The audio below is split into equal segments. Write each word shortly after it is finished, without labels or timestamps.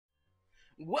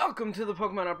Welcome to the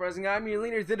Pokemon Uprising. I'm your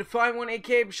leader, the Defiant One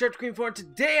AKA Bisharp2Queen4, and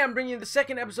today I'm bringing you the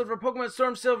second episode of our Pokemon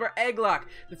Storm Silver Egglocke.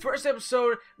 The first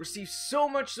episode received so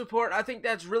much support. I think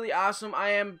that's really awesome. I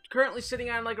am currently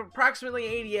sitting on like approximately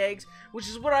 80 eggs, which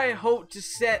is what I hope to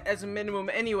set as a minimum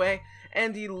anyway,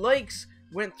 and the likes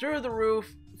went through the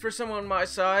roof for someone my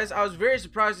size. I was very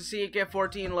surprised to see it get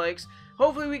 14 likes.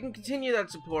 Hopefully we can continue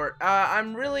that support.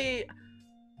 I'm really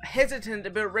hesitant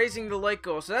about raising the like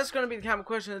goal, so that's going to be the common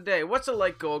question of the day. What's a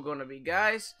like goal going to be,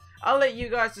 guys? I'll let you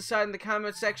guys decide in the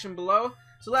comment section below.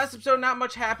 So last episode, not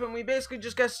much happened. We basically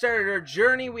just got started our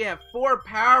journey. We have 4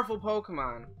 powerful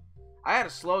Pokemon. I had to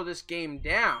slow this game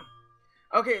down.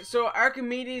 Okay, so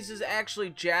Archimedes is actually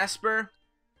Jasper.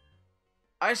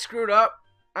 I screwed up.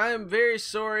 I am very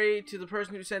sorry to the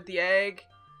person who sent the egg,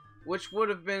 which would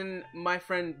have been my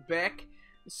friend Beck.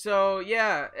 So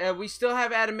yeah, we still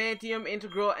have Adamantium,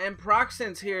 Integral, and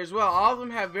Proxense here as well. All of them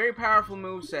have very powerful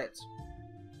movesets.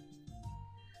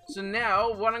 So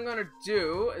now, what I'm going to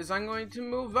do is I'm going to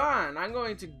move on. I'm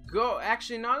going to go,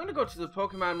 actually no, I'm going to go to the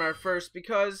Pokemon Mart first,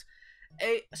 because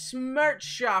a smart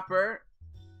shopper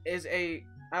is a,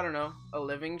 I don't know, a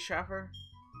living shopper?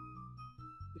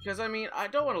 Because I mean, I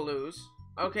don't want to lose.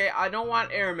 Okay, I don't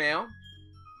want airmail.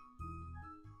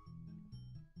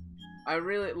 I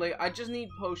really, like, I just need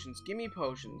potions. Give me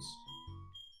potions.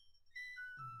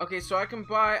 Okay, so I can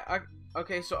buy,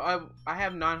 okay, so I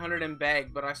have 900 in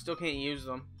bag, but I still can't use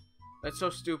them. That's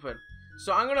so stupid.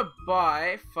 So I'm gonna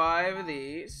buy 5 of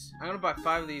these. I'm gonna buy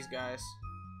 5 of these guys.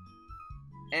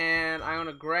 And I'm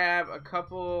gonna grab a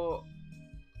couple.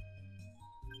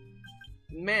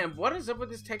 Man, what is up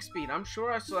with this text speed? I'm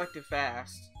sure I selected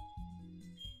fast.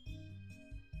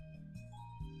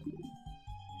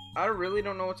 I really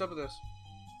don't know what's up with this.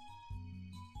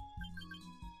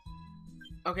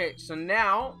 Okay, so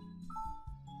now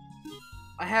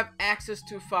I have access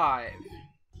to 5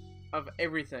 of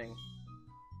everything.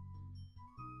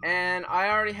 And I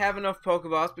already have enough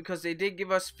Pokeballs because they did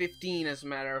give us 15 as a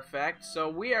matter of fact. So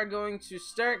we are going to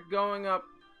start going up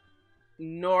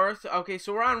north. Okay,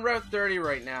 so we're on Route 30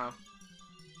 right now.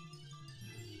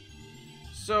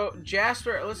 So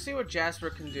Jasper, let's see what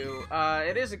Jasper can do.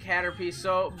 It is a Caterpie,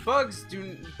 so bugs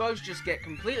just get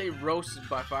completely roasted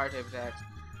by fire type attacks.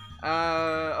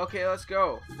 Okay, let's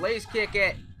go. Blaze kick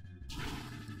it.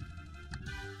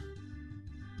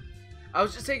 I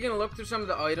was just taking a look through some of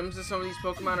the items that some of these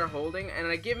Pokemon are holding, and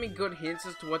it gave me good hints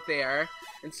as to what they are.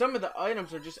 And some of the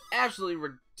items are just absolutely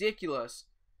ridiculous.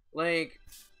 Like,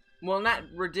 well, not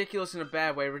ridiculous in a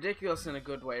bad way, ridiculous in a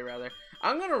good way, rather.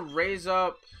 I'm gonna raise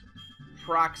up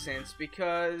Proxense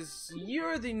because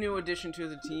you're the new addition to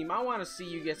the team. I want to see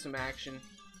you get some action.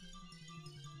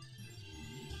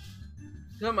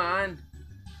 Come on.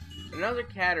 Another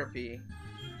Caterpie.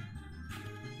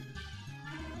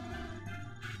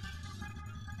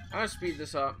 I'm gonna speed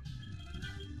this up.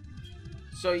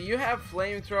 So you have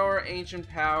Flamethrower, Ancient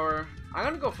Power. I'm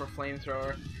gonna go for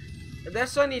Flamethrower. That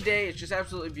sunny day is just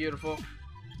absolutely beautiful.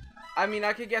 I mean,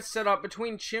 I could get set up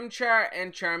between Chimchar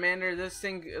and Charmander. This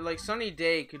thing, like, Sunny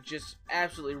Day could just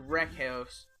absolutely wreck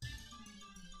house.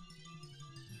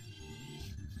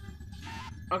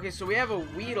 Okay, so we have a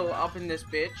Weedle up in this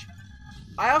bitch.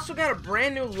 I also got a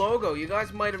brand new logo. You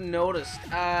guys might have noticed.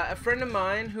 A friend of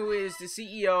mine who is the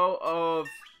CEO of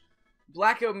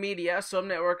Blackout Media, a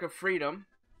sub-network of Freedom,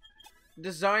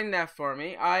 designed that for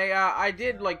me. I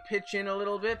did, like, pitch in a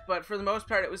little bit, but for the most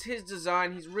part, it was his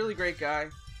design. He's a really great guy.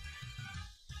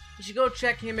 You should go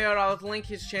check him out. I'll link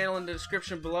his channel in the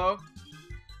description below.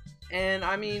 And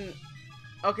I mean,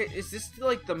 okay, is this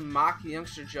like the mock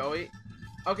Youngster Joey?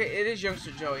 Okay, it is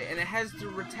Youngster Joey, and it has the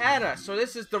Rattata. So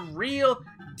this is the real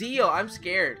deal. I'm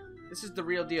scared. This is the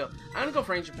real deal. I'm gonna go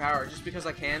for Ancient Power just because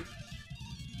I can.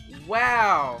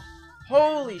 Wow,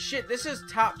 holy shit! This is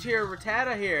top tier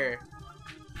Rattata here.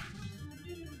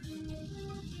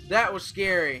 That was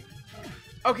scary.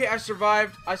 Okay, I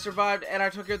survived, and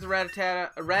I took out the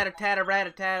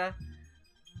Rattata.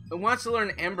 It wants to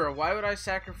learn Ember. Why would I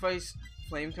sacrifice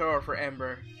Flamethrower for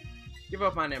Ember? Give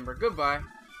up on Ember. Goodbye.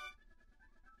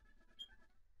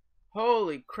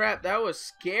 Holy crap, that was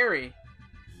scary.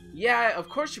 Yeah, of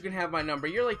course you can have my number.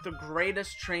 You're like the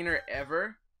greatest trainer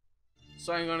ever.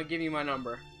 So I'm gonna give you my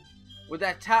number. With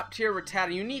that top tier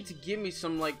Rattata, you need to give me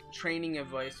some, like, training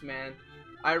advice, man.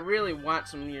 I really want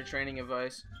some of your training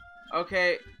advice.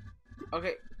 Okay,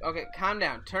 calm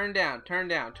down, turn down.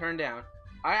 I'm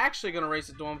actually gonna raise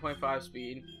it to 1.5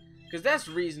 speed, because that's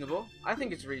reasonable. I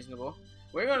think it's reasonable.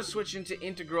 We're gonna switch into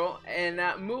Integral and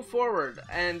move forward,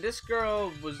 and this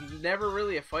girl was never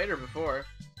really a fighter before.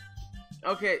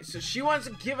 Okay, so she wants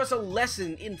to give us a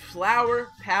lesson in flower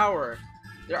power.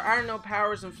 There are no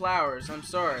powers and flowers. I'm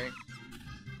sorry.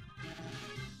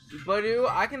 Bide,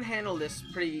 I can handle this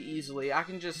pretty easily. I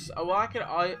can just, well, I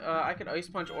could Ice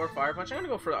Punch or Fire Punch. I'm gonna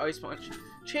go for the Ice Punch.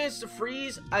 Chance to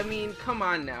freeze? I mean, come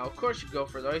on now. Of course you go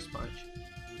for the Ice Punch.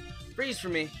 Freeze for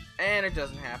me, and it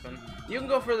doesn't happen. You can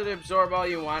go for the Absorb all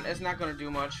you want. It's not gonna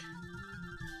do much.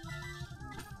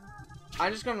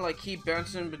 I'm just gonna like keep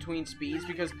bouncing between speeds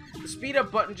because the speed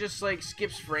up button just like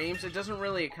skips frames. It doesn't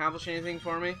really accomplish anything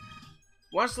for me.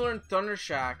 Wants to learn Thunder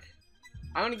Shock.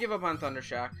 I'm gonna give up on Thunder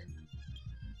Shock.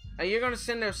 You're gonna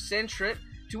send a Sentret,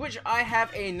 to which I have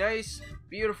a nice,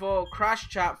 beautiful cross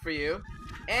chop for you,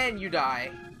 and you die.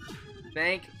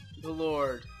 Thank the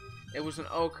Lord. It was an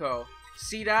Oko.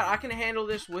 C-Dot, I can handle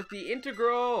this with the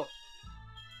Integral.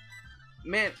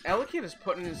 Man, Ellicott is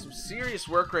putting in some serious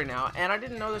work right now, and I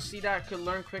didn't know the C-Dot could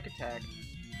learn Quick Attack.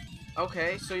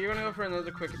 Okay, so you're gonna go for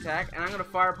another Quick Attack, and I'm gonna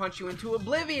Fire Punch you into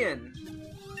Oblivion.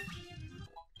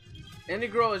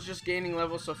 Integral is just gaining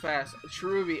levels so fast.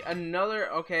 Cherubi,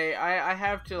 another, okay, I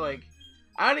have to, like,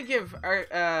 I'm gonna give,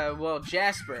 well,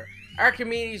 Jasper.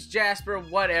 Archimedes, Jasper,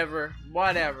 whatever.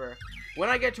 When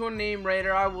I get to a name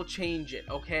raider, I will change it,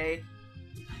 okay?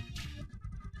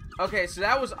 Okay, so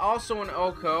that was also an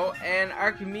Oko, and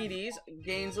Archimedes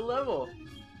gains a level.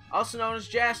 Also known as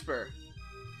Jasper.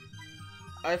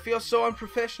 I feel so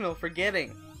unprofessional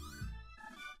forgetting.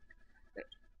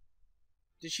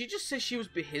 Did she just say she was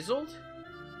behizzled?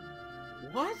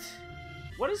 What?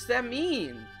 What does that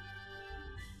mean?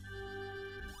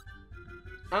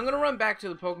 I'm gonna run back to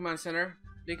the Pokemon Center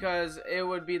because it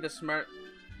would be the smart.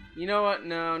 You know what?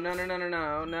 No.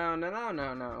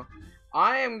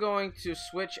 I am going to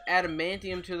switch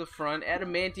Adamantium to the front.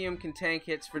 Adamantium can tank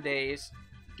hits for days,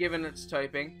 given its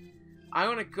typing. I'm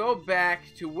gonna go back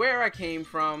to where I came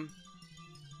from.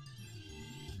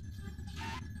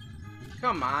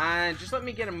 Come on, just let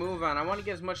me get a move on. I want to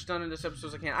get as much done in this episode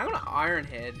as I can. I'm gonna Iron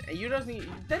Head.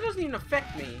 That doesn't even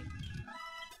affect me.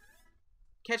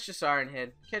 Catch this Iron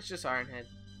Head. Catch this Iron Head.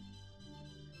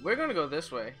 We're gonna go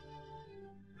this way.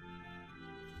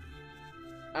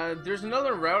 There's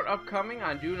another route upcoming.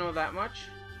 I do know that much.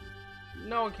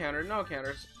 No encounter, no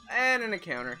encounters, and an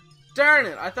encounter. Darn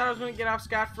it! I thought I was gonna get off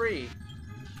scot-free.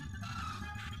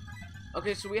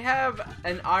 Okay, so we have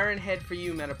an Iron Head for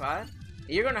you, Metapod.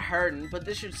 You're gonna harden, but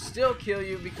this should still kill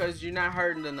you because you're not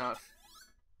hardened enough.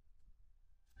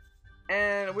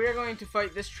 And we are going to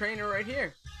fight this trainer right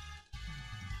here.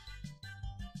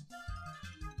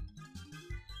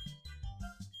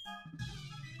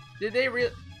 Did they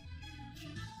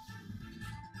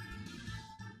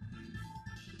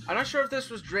I'm not sure if this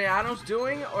was Drayano's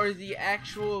doing or the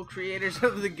actual creators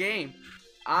of the game.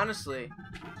 Honestly.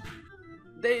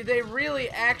 They really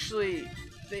actually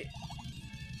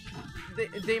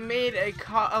they made a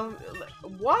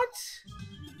what?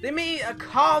 They made a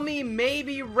Call Me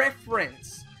Maybe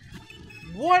reference.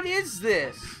 What is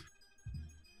this?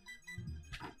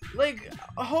 Like,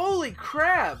 holy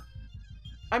crap.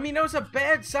 I mean, it was a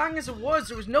bad song as it was.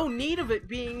 There was no need of it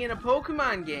being in a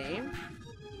Pokemon game.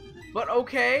 But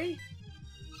okay.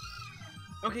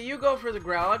 Okay, you go for the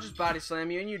growl. I'll just body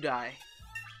slam you and you die.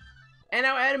 And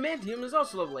now Adamantium is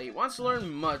also level 8. Wants to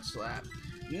learn Mud Slap.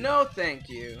 No thank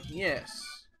you. Yes.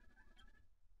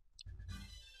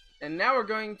 And now we're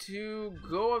going to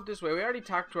go up this way. We already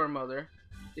talked to our mother.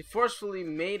 They forcefully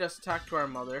made us talk to our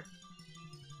mother.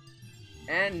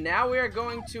 And now we are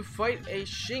going to fight a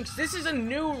Shinx. This is a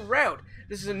new route.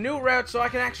 This is a new route so I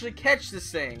can actually catch this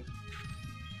thing.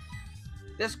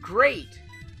 That's great.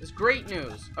 That's great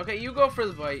news. Okay, you go for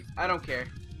the bite. I don't care.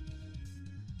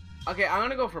 Okay, I'm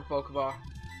gonna go for a Pokeball.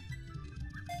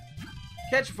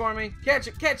 Catch it for me. Catch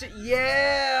it. Catch it.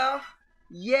 Yeah.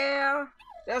 Yeah.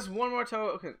 That's one more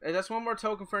token. That's one more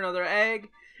token for another egg.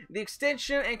 The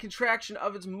extension and contraction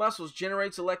of its muscles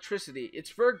generates electricity. Its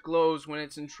fur glows when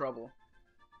it's in trouble.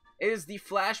 It is the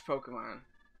Flash Pokemon.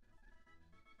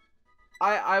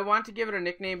 I want to give it a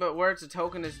nickname, but where it's a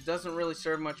token, it doesn't really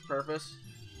serve much purpose.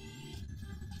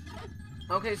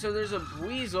 Okay, so there's a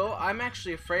Buizel. I'm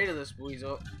actually afraid of this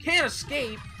Buizel. Can't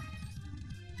escape!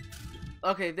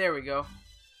 Okay, there we go.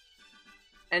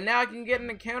 And now I can get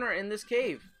an encounter in this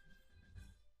cave.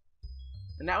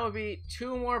 And that would be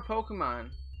 2 more Pokemon.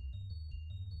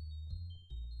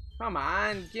 Come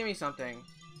on, give me something.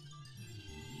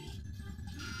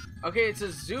 Okay, it's a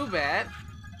Zubat.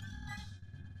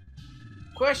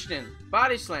 Question,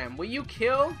 Body Slam, will you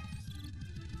kill?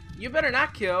 You better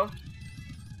not kill.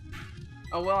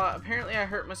 Oh, well, apparently I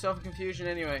hurt myself in confusion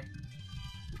anyway.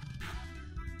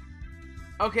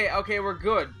 Okay, we're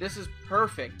good. This is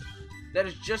perfect. That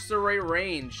is just the right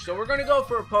range. So we're going to go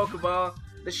for a Pokeball.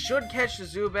 This should catch the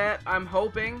Zubat, I'm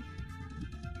hoping.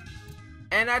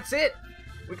 And that's it.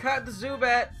 We caught the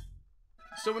Zubat.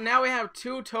 So now we have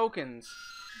 2 tokens.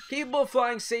 Capable of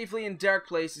flying safely in dark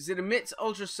places. It emits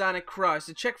ultrasonic cries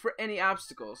to check for any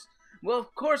obstacles. Well,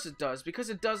 of course it does, because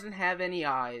it doesn't have any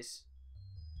eyes.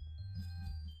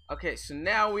 Okay, so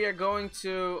now we are going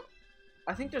to...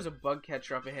 I think there's a bug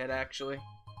catcher up ahead, actually.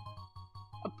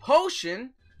 A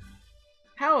potion?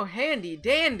 How handy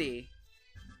dandy.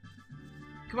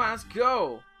 Come on, let's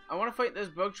go. I want to fight this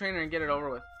bug trainer and get it over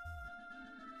with.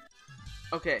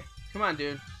 Okay, come on,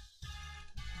 dude.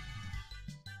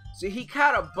 So he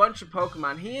caught a bunch of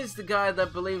Pokemon. He is the guy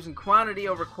that believes in quantity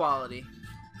over quality.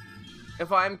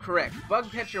 If I'm correct.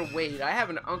 Bug catcher Wade. I have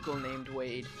an uncle named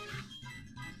Wade.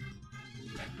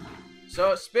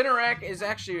 So Spinnerack is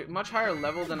actually much higher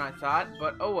level than I thought,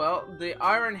 but oh well. The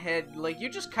Iron Head, like, you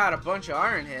just caught a bunch of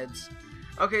Iron Heads.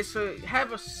 Okay, so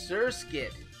have a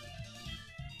Surskit.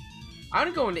 I'm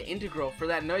gonna go into Integral for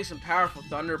that nice and powerful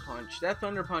Thunder Punch. That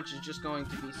Thunder Punch is just going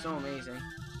to be so amazing.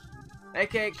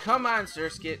 Okay, come on,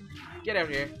 Surskit. Get out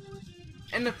here.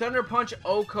 And the Thunder Punch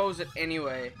OHKOs it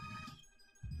anyway.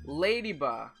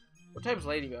 Ladybug. What type is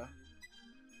Ladybug?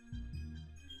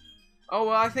 Oh,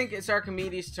 well, I think it's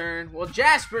Archimedes' turn. Well,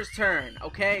 Jasper's turn.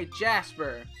 Okay,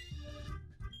 Jasper.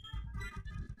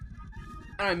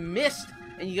 And I missed.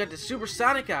 And you got the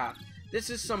Supersonic off. This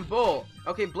is some bull.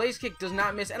 Okay, Blaze Kick does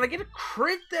not miss. And I get a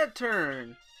crit that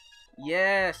turn.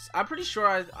 Yes. I'm pretty sure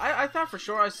I thought for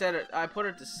sure I said it. I put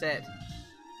it to set.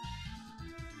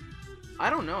 I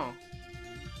don't know.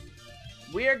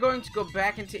 We are going to go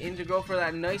back into Integral for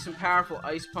that nice and powerful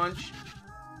Ice Punch.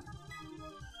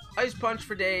 Ice Punch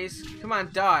for days. Come on,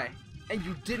 die. And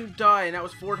you didn't die, and that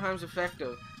was 4 times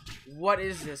effective. What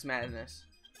is this madness?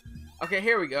 Okay,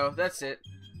 here we go. That's it.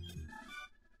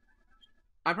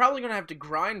 I'm probably going to have to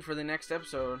grind for the next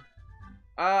episode.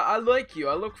 I like you.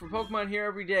 I look for Pokemon here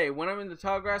every day. When I'm in the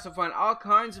tall grass, I find all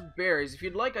kinds of berries. If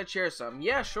you'd like, I'd share some.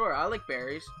 Yeah, sure. I like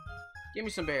berries. Give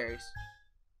me some berries.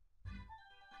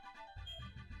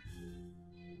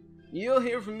 You'll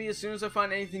hear from me as soon as I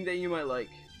find anything that you might like.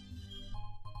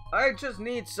 I just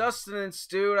need sustenance,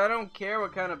 dude. I don't care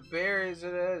what kind of berries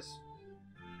it is.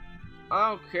 I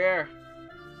don't care.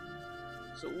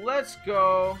 So let's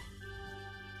go.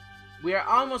 We are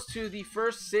almost to the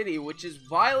first city, which is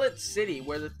Violet City,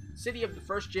 where the city of the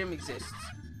first gym exists.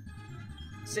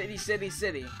 City, city,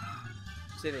 city.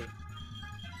 City.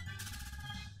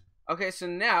 Okay, so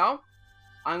now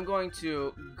I'm going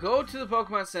to go to the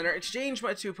Pokemon Center, exchange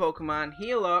my 2 Pokemon,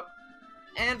 heal up,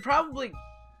 and probably...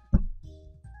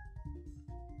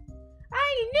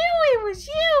 I knew it was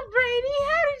you, Brady!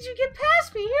 How did you get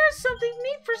past me? Here's something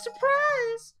neat for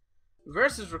surprise!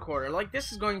 Versus Recorder, like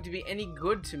this is going to be any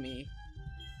good to me.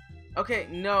 Okay,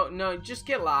 no, just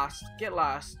get lost. Get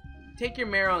lost. Take your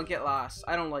Meryl and get lost.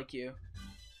 I don't like you.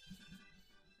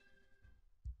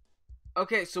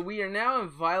 Okay, so we are now in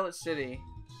Violet City.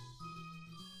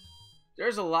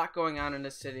 There's a lot going on in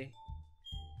this city.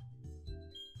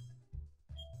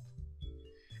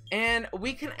 And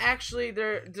we can actually,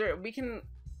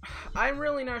 I'm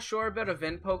really not sure about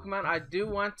event Pokemon. I do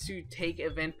want to take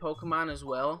event Pokemon as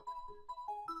well.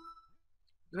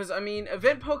 Because, I mean,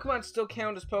 event Pokemon still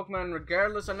count as Pokemon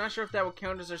regardless. I'm not sure if that would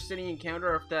count as our city encounter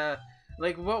or if that,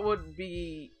 like, what would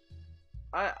be...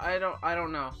 I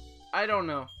don't know. I don't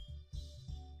know.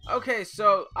 Okay,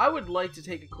 so, I would like to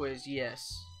take a quiz, yes.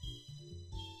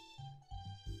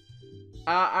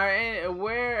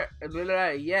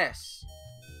 Yes.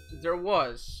 There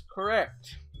was.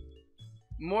 Correct.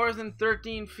 More than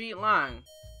 13 feet long.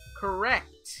 Correct.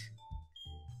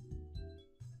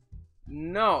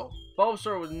 No.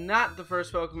 Bulbasaur was not the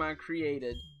first Pokemon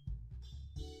created.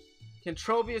 Can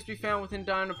Tropius be found within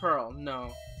Diamond and Pearl?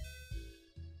 No.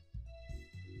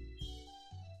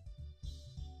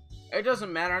 It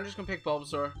doesn't matter. I'm just going to pick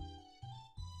Bulbasaur.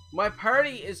 My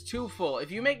party is too full. If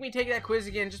you make me take that quiz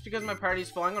again just because my party is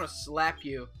full, I'm going to slap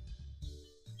you.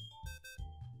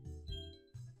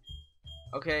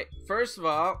 Okay, first of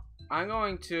all, I'm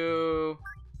going to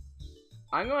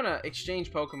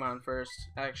exchange Pokemon first,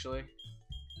 actually.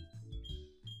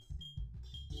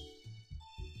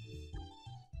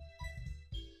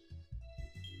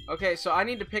 Okay, so I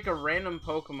need to pick a random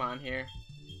Pokemon here.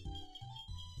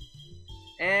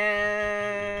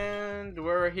 And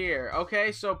we're here.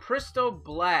 Okay, so Pristo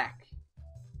Black.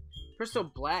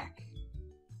 Pristo Black.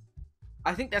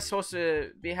 I think that's supposed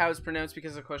to be how it's pronounced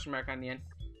because of the question mark on the end.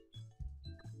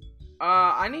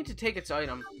 I need to take its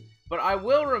item, but I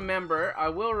will remember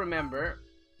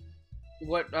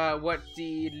what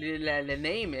the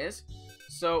name is.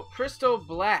 So Pristo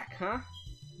Black, huh?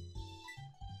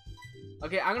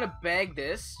 Okay, I'm gonna bag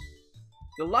this.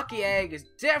 The lucky egg is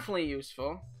definitely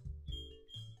useful.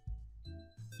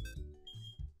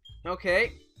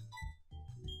 Okay.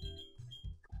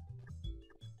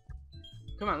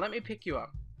 Come on, let me pick you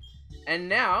up. And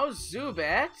now,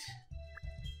 Zubat.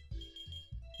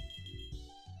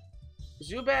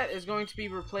 Zubat is going to be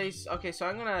replaced. Okay, so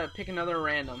I'm gonna pick another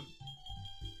random.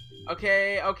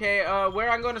 Okay, where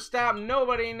I'm gonna stop,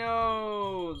 nobody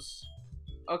knows.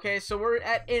 Okay, so we're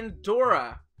at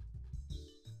Endora.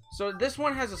 So this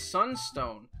one has a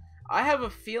Sunstone. I have a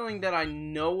feeling that I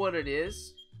know what it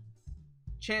is.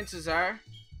 Chances are.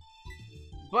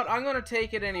 But I'm gonna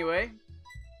take it anyway.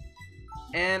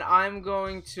 And I'm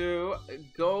going to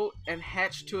go and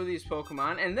hatch 2 of these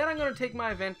Pokemon. And then I'm gonna take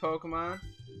my event Pokemon.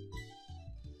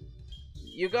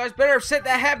 You guys better have set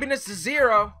that happiness to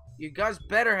 0. You guys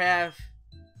better have.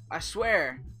 I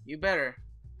swear. You better.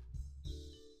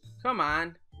 Come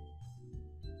on.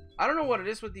 I don't know what it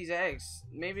is with these eggs.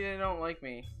 Maybe they don't like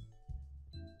me.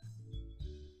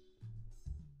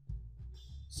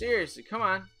 Seriously, come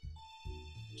on.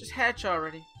 Just hatch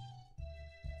already.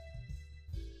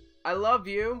 I love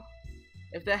you.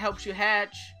 If that helps you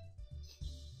hatch.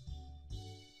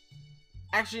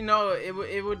 Actually, no.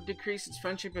 It would decrease its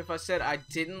friendship if I said I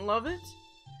didn't love it.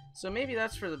 So maybe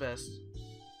that's for the best.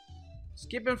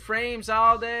 Skipping frames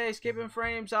all day. Skipping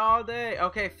frames all day.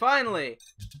 Okay, finally.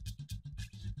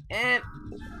 And...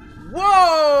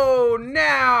 Whoa!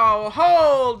 Now!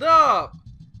 Hold up!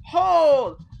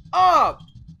 Hold up!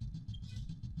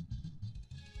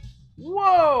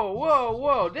 Whoa! Whoa!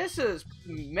 Whoa! This is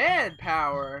mad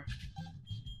power.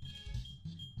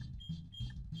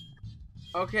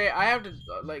 Okay, I have to...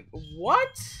 like,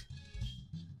 what?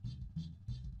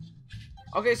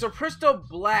 Okay, so Presto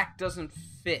Black doesn't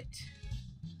fit.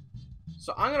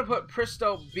 So I'm gonna put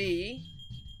Presto B...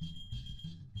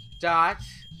 dot...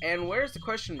 and where's the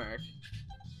question mark?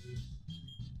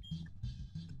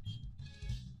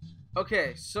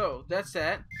 Okay, so that's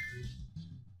that.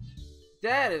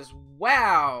 That is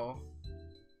wow.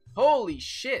 Holy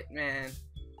shit, man.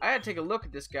 I gotta take a look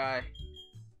at this guy.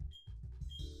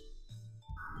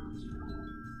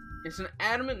 It's an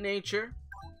adamant nature.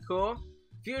 Cool.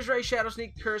 Fuse Ray, Shadow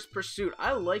Sneak, Curse, Pursuit.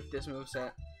 I like this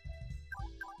moveset.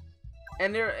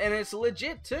 And it's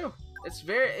legit too.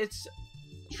 It's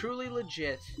truly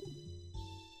legit.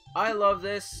 I love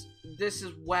this. This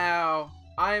is wow.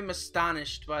 I am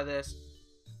astonished by this.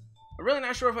 I'm really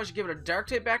not sure if I should give it a dark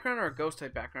type background or a ghost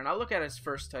type background. I'll look at its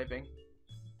first typing.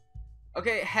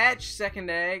 Okay, hatch second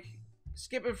egg.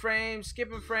 Skipping frames.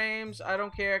 I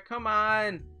don't care. Come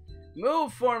on.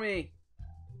 Move for me.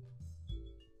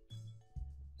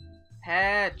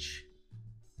 Hatch.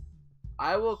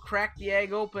 I will crack the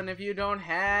egg open if you don't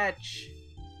hatch.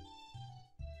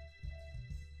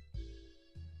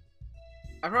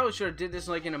 I probably should have did this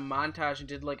like in a montage and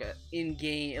did like a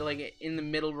in-game, like a in the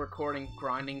middle recording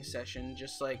grinding session,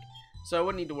 just like, so I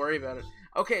wouldn't need to worry about it.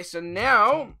 Okay, so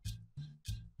now,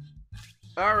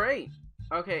 alright,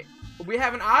 okay, we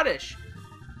have an Oddish.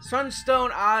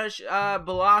 Sunstone Oddish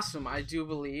Blossom, I do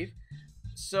believe.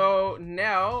 So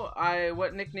now,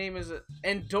 what nickname is it?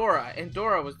 Endora.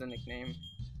 Endora was the nickname.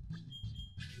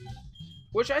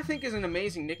 Which I think is an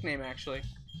amazing nickname, actually.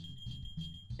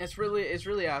 It's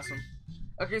really awesome.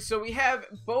 Okay, so we have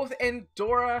both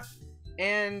Endora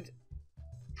and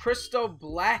Presto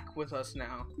Black with us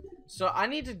now. So I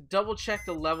need to double check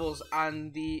the levels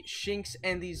on the Shinx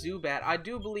and the Zubat. I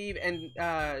do believe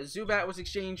Zubat was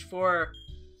exchanged for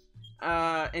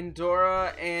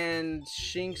Endora, and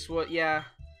Shinx, yeah.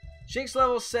 Shinx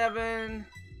level 7,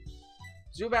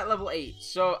 Zubat level 8.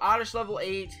 So Oddish level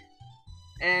 8,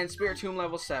 and Spiritomb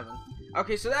level 7.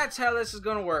 Okay, so that's how this is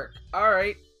gonna work.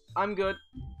 Alright, I'm good.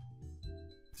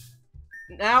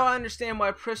 Now I understand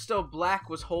why Presto Black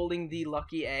was holding the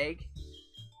lucky egg.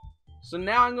 So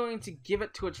now I'm going to give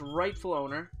it to its rightful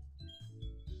owner.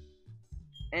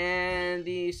 And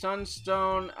the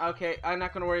Sunstone, okay, I'm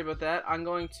not going to worry about that. I'm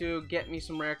going to get me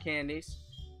some rare candies.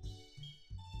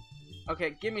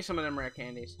 Okay, give me some of them rare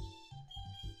candies.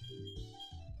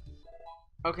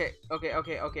 Okay.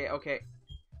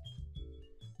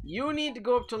 You need to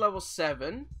go up to level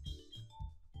 7.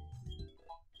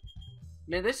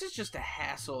 Man, this is just a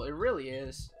hassle. It really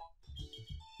is.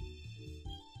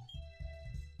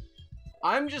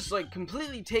 I'm just, like,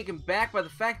 completely taken back by the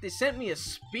fact they sent me a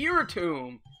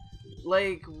Spiritomb.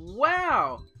 Like,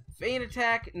 wow. Feint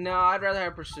Attack? No, I'd rather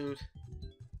have Pursuit.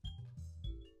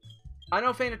 I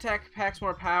know Feint Attack packs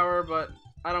more power, but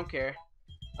I don't care.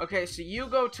 Okay, so you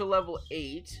go to level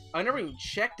 8. I never even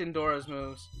checked Endora's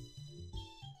moves.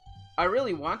 I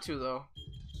really want to, though.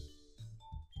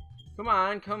 Come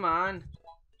on.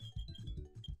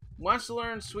 Wants to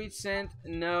learn Sweet Scent.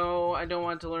 No, I don't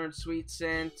want to learn Sweet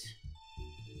Scent.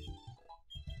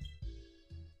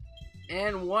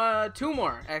 And 2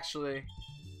 more, actually.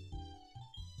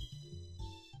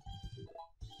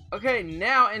 Okay,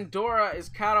 now Endora is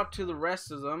caught up to the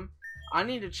rest of them. I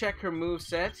need to check her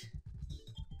moveset.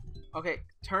 Okay,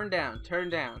 turn down, turn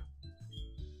down.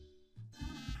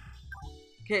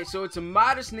 Okay, so it's a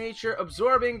modest nature,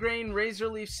 absorbing grain, razor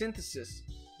leaf synthesis.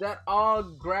 That all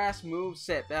grass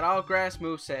moveset. That all grass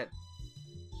moveset.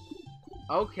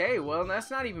 Okay, well that's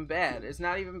not even bad. It's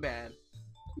not even bad.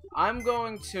 I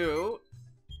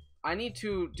need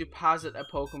to deposit a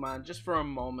Pokemon just for a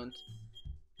moment.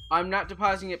 I'm not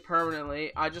depositing it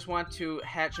permanently. I just want to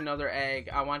hatch another egg.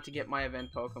 I want to get my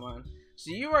event Pokemon.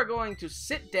 So you are going to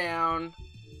sit down.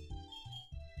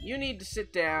 You need to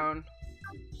sit down.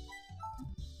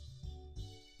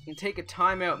 And take a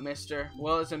timeout, mister.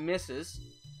 Well, it's a missus.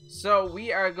 So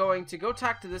we are going to go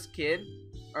talk to this kid.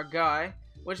 Or guy.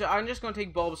 Which I'm just going to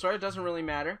take Bulbasaur. It doesn't really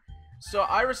matter. So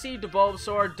I received a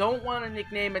Bulbasaur. Don't want to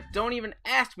nickname it. Don't even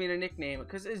ask me to nickname it.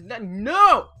 Because it's not.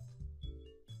 No!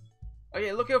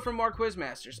 Okay, look out for more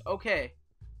Quizmasters. Okay.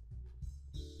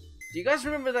 Do you guys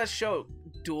remember that show,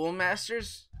 Duel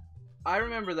Masters? I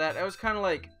remember that. I was kind of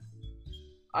like,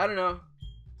 I don't know.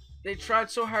 They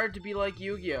tried so hard to be like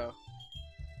Yu-Gi-Oh!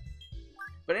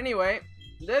 But anyway,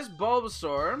 this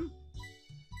Bulbasaur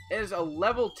is a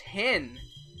level 10.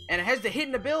 And it has the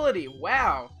hidden ability.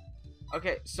 Wow.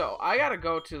 Okay, so I gotta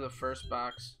go to the first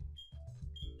box.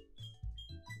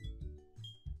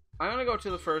 I'm gonna go to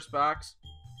the first box.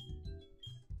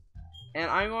 And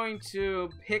I'm going to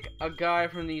pick a guy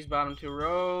from these bottom 2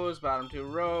 rows, bottom 2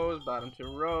 rows, bottom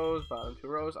 2 rows, bottom 2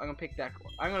 rows. I'm gonna pick that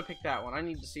one. I'm gonna pick that one. I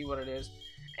need to see what it is.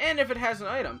 And if it has an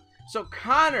item. So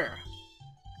Connor.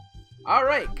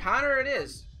 Alright, Connor it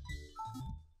is.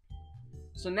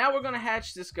 So now we're gonna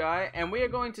hatch this guy, and we are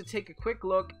going to take a quick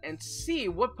look and see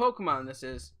what Pokemon this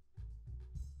is.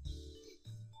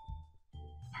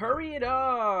 Hurry it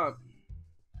up!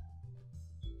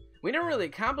 We didn't really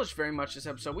accomplish very much this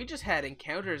episode. We just had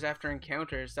encounters after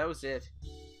encounters. That was it.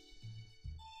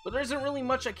 But there isn't really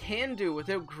much I can do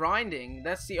without grinding.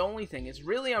 That's the only thing. It's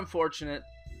really unfortunate.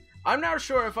 I'm not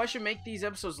sure if I should make these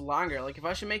episodes longer. Like, if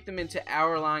I should make them into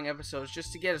hour-long episodes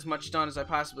just to get as much done as I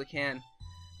possibly can.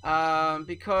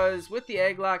 Because with the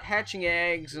Egglocke, hatching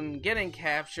eggs and getting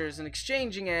captures and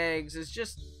exchanging eggs is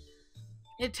just...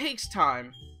 It takes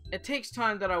time. It takes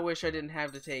time that I wish I didn't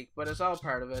have to take, but it's all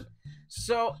part of it.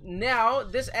 So now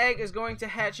this egg is going to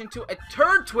hatch into a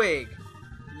Turtwig.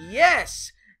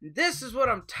 Yes, this is what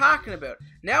I'm talking about.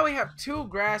 Now we have 2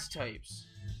 grass types.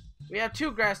 We have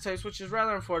 2 grass types, which is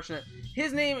rather unfortunate.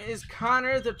 His name is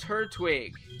Connor the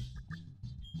Turtwig.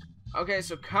 Okay,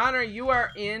 so Connor, you are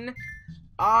in.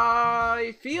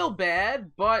 I feel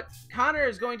bad, but Connor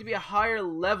is going to be a higher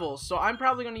level, so I'm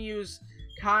probably going to use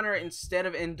Connor instead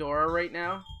of Endora right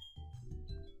now.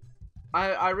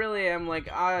 I really am,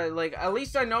 at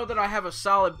least I know that I have a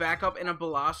solid backup in a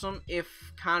Blossom if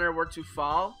Connor were to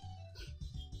fall.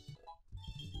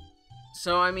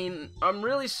 So, I mean, I'm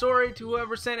really sorry to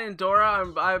whoever sent Endora.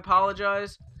 I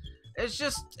apologize. It's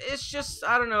just,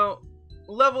 I don't know,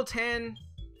 level 10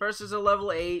 versus a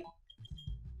level 8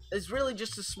 is really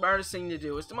just the smartest thing to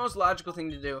do. It's the most logical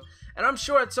thing to do. And I'm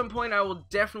sure at some point I will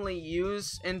definitely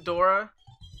use Endora.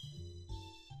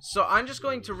 So I'm just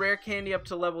going to rare candy up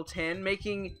to level 10,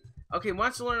 making... Okay,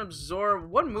 wants to learn Absorb.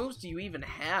 What moves do you even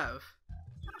have?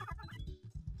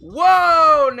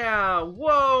 Whoa now!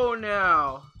 Whoa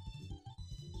now!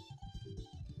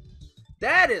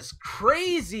 That is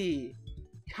crazy!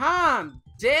 Calm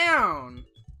down!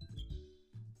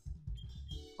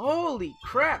 Holy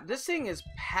crap, this thing is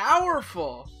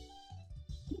powerful!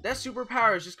 That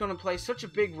superpower is just going to play such a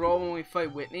big role when we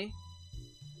fight Whitney.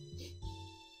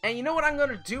 And you know what I'm going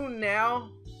to do now?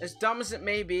 As dumb as it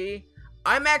may be,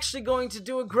 I'm actually going to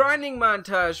do a grinding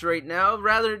montage right now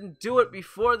rather than do it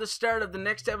before the start of the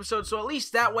next episode, so at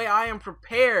least that way I am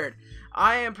prepared.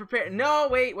 I am prepared. No,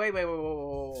 wait, whoa,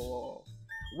 whoa,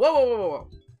 whoa.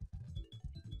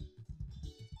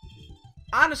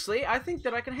 Honestly, I think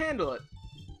that I can handle it.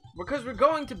 Because we're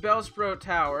going to Bellsprout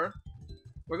Tower.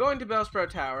 We're going to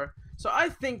Bellsprout Tower, so I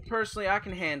think personally I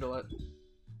can handle it.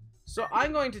 So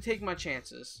I'm going to take my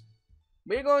chances.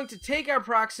 We're going to take our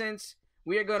Proxents.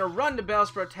 We are going to run to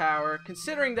Bellsprout Tower.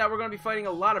 Considering that we're going to be fighting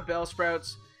a lot of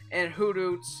Bellsprouts and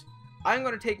Hootoots, I'm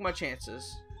going to take my chances.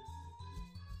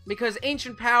 Because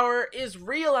Ancient Power is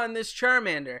real on this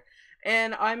Charmander.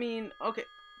 And I mean, okay.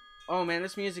 Oh man,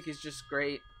 this music is just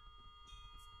great.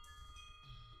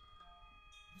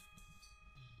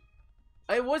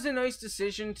 it was a nice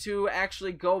decision to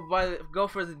actually go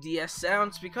for the DS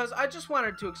sounds because I just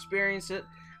wanted to experience it.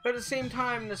 But at the same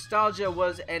time, nostalgia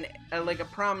was like a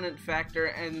prominent factor,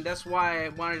 and that's why I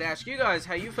wanted to ask you guys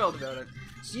how you felt about it.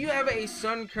 So you have a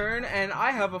Sunkern, and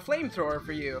I have a flamethrower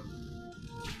for you.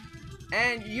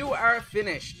 And you are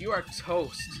finished. You are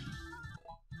toast.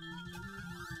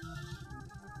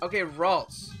 Okay,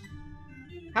 Ralts.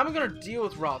 How am I going to deal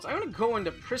with Ralts? I'm going to go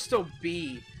into Presto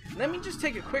B. Let me just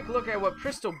take a quick look at what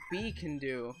Presto B can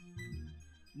do.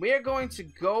 We are going to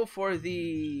go for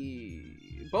the...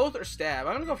 both are stab.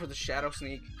 I'm going to go for the Shadow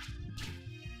Sneak.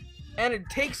 And it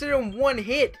takes it in one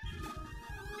hit.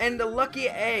 And the Lucky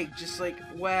Egg, just like,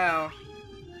 wow.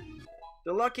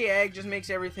 The Lucky Egg just makes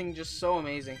everything just so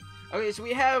amazing. Okay, so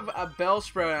we have a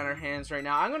Bellsprout on our hands right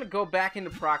now. I'm going to go back into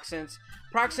Proxense.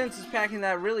 Proxense is packing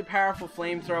that really powerful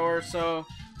flamethrower, so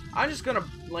I'm just going to,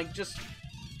 like, just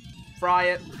fry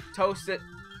it, toast it,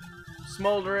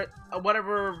 smolder it,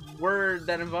 whatever word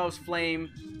that involves flame.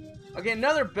 Okay,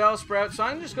 another Bellsprout, so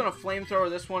I'm just going to flamethrower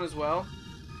this one as well.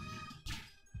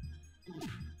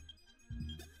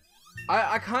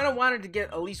 I kind of wanted to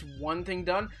get at least one thing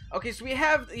done. Okay, so we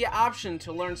have the option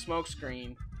to learn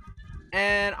Smokescreen.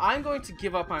 And I'm going to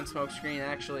give up on Smokescreen,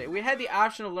 actually. We had the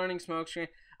option of learning Smokescreen.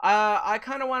 I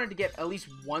kind of wanted to get at least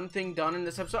one thing done in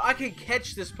this episode. I could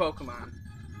catch this Pokemon.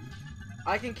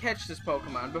 I can catch this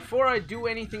Pokemon. Before I do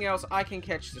anything else, I can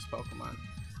catch this Pokemon.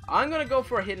 I'm going to go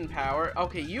for a Hidden Power.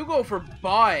 Okay, you go for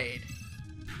Bide.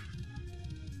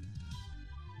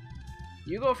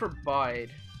 You go for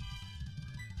Bide.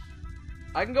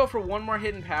 I can go for one more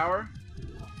Hidden Power.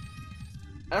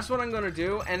 That's what I'm going to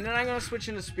do. And then I'm going to switch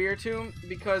into Spiritomb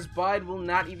because Bide will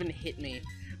not even hit me.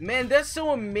 Man, that's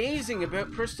so amazing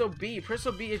about Presto B.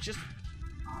 Presto B is just...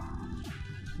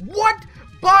 What?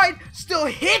 Bide still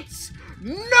hits?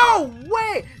 No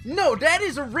way! No, that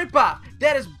is a ripoff.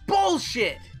 That is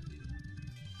bullshit.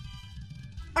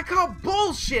 I call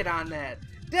bullshit on that.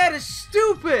 That is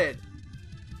stupid.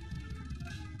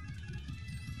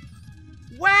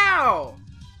 Wow.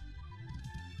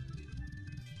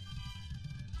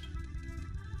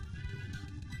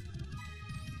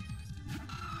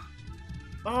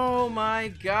 Oh my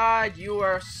god, you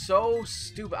are so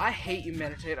stupid. I hate you,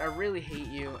 Meditate. I really hate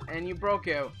you. And you broke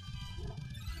out.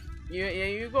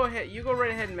 You go ahead. You go right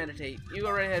ahead and meditate. You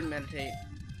go right ahead and meditate.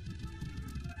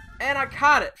 And I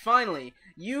caught it, finally.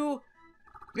 You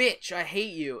bitch, I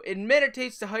hate you. It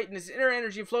meditates to heighten its inner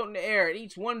energy float in the air. It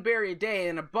eats one berry a day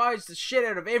and abides the shit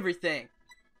out of everything.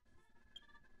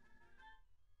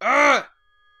 Ugh!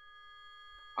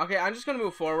 Okay, I'm just gonna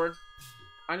move forward.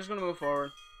 I'm just gonna move forward.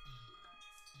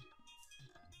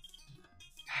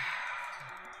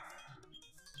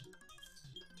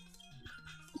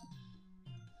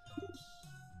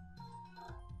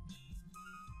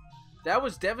 That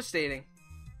was devastating.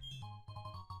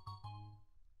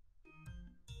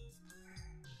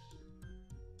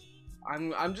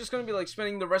 I'm just gonna be like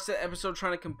spending the rest of the episode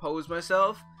trying to compose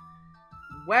myself.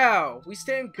 Wow, we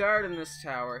stand guard in this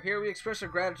tower. Here we express our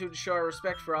gratitude to show our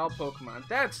respect for all Pokemon.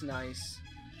 That's nice.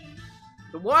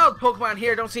 The wild Pokemon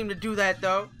here don't seem to do that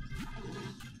though.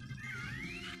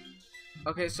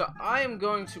 Okay, so I am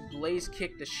going to blaze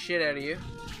kick the shit out of you.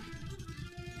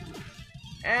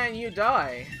 And you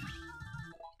die.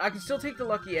 I can still take the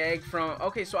Lucky Egg from...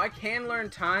 Okay, so I can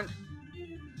learn Taunt.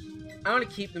 I'm going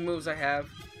to keep the moves I have.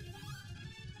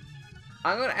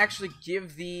 I'm going to actually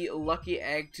give the Lucky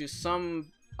Egg to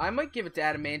some... I might give it to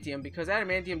Adamantium, because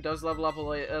Adamantium does level up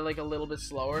like a little bit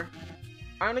slower.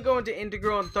 I'm going to go into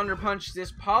Integral and Thunder Punch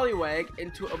this Poliwag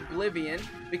into Oblivion,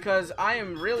 because I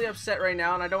am really upset right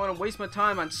now, and I don't want to waste my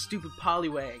time on stupid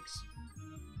Poliwags.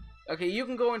 Okay, you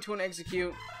can go into an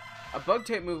Execute. A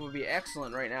Bug-type move would be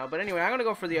excellent right now. But anyway, I'm going to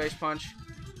go for the Ice Punch.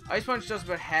 Ice Punch does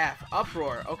about half.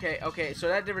 Uproar. Okay, so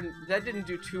that didn't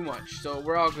do too much. So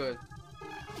we're all good.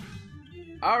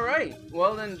 Alright.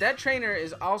 Well, then that trainer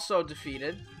is also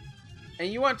defeated.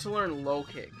 And you want to learn Low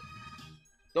Kick.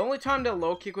 The only time that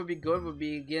Low Kick would be good would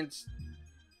be against...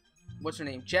 What's her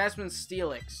name? Jasmine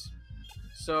Steelix.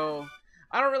 So,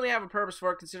 I don't really have a purpose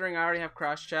for it, considering I already have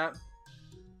Cross Chat.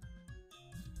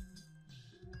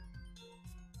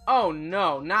 Oh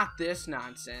no, not this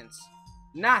nonsense.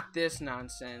 Not this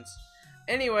nonsense.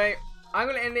 Anyway, I'm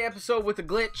going to end the episode with a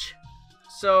glitch.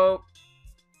 So,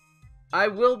 I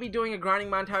will be doing a grinding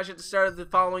montage at the start of the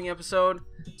following episode.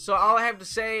 So all I have to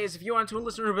say is if you want to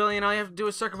listen to Rebellion, all you have to do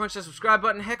is sucker punch that subscribe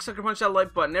button, heck sucker punch that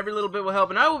like button. Every little bit will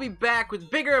help. And I will be back with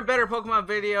bigger and better Pokemon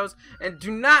videos. And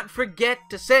do not forget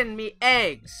to send me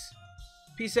eggs.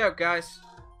 Peace out, guys.